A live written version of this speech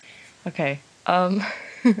Okay.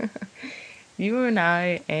 You and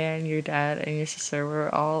I and your dad and your sister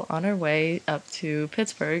were all on our way up to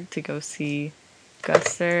Pittsburgh to go see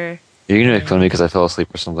Guster You're gonna make fun of me and because I fell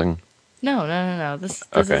asleep or something. no. This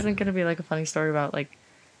Okay, isn't gonna be like a funny story about like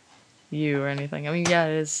you or anything. I mean, yeah,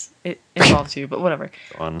 it involves you, but whatever.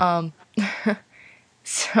 go on. Um,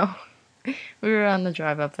 so we were on the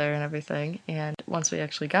drive up there and everything, and once we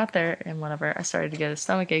actually got there and whatever, I started to get a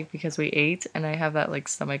stomach ache because we ate, and I have that like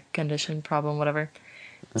stomach condition problem, whatever.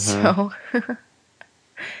 Uh-huh. So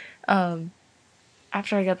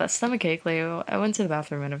after I got that stomach ache, Leo, I went to the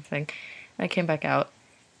bathroom and everything, and I came back out,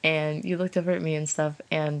 and you looked over at me and stuff,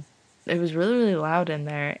 and it was really, really loud in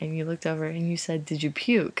there, and you looked over and you said, "Did you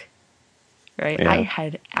puke?" Right? I Yeah.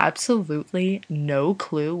 had absolutely no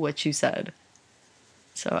clue what you said.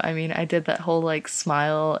 So, I mean, I did that whole like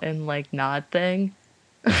smile and like nod thing.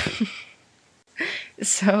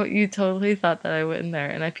 So, you totally thought that I went in there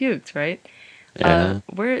and I puked, right? Yeah.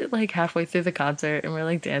 We're like halfway through the concert and we're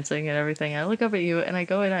like dancing and everything. I look up at you and I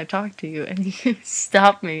go and I talk to you and you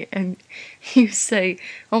stop me and you say,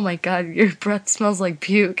 "Oh my God, your breath smells like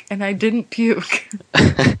puke." And I didn't puke.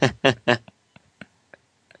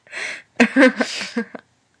 I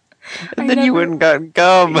And then you never, went and got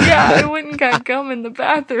gum. yeah, I went and got gum in the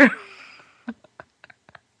bathroom.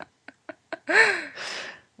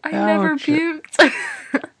 I never Ouch. puked.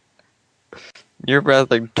 Your breath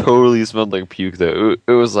like totally smelled like puke though.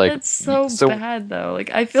 It was like That's so so bad though. Like,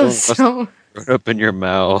 I feel someone must so. have thrown up in your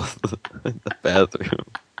mouth in the bathroom.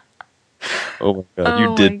 Oh my God, you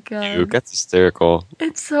Oh my did puke. God. That's hysterical.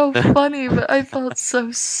 It's so funny, but I felt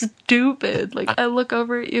so stupid. Like, I look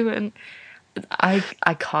over at you and I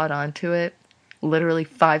caught on to it literally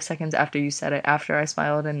 5 seconds after you said it, after I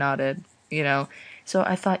smiled and nodded, you know. So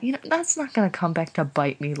I thought, that's not gonna come back to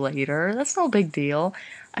bite me later. That's no big deal.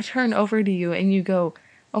 I turn over to you and you go,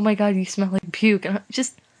 "Oh my God, you smell like puke." And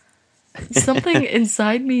just something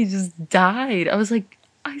inside me just died. I was like,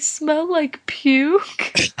 "I smell like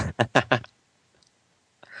puke."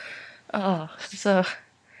 Oh, so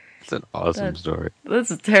It's an awesome that story.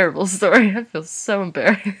 that's a terrible story. I feel so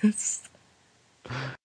embarrassed.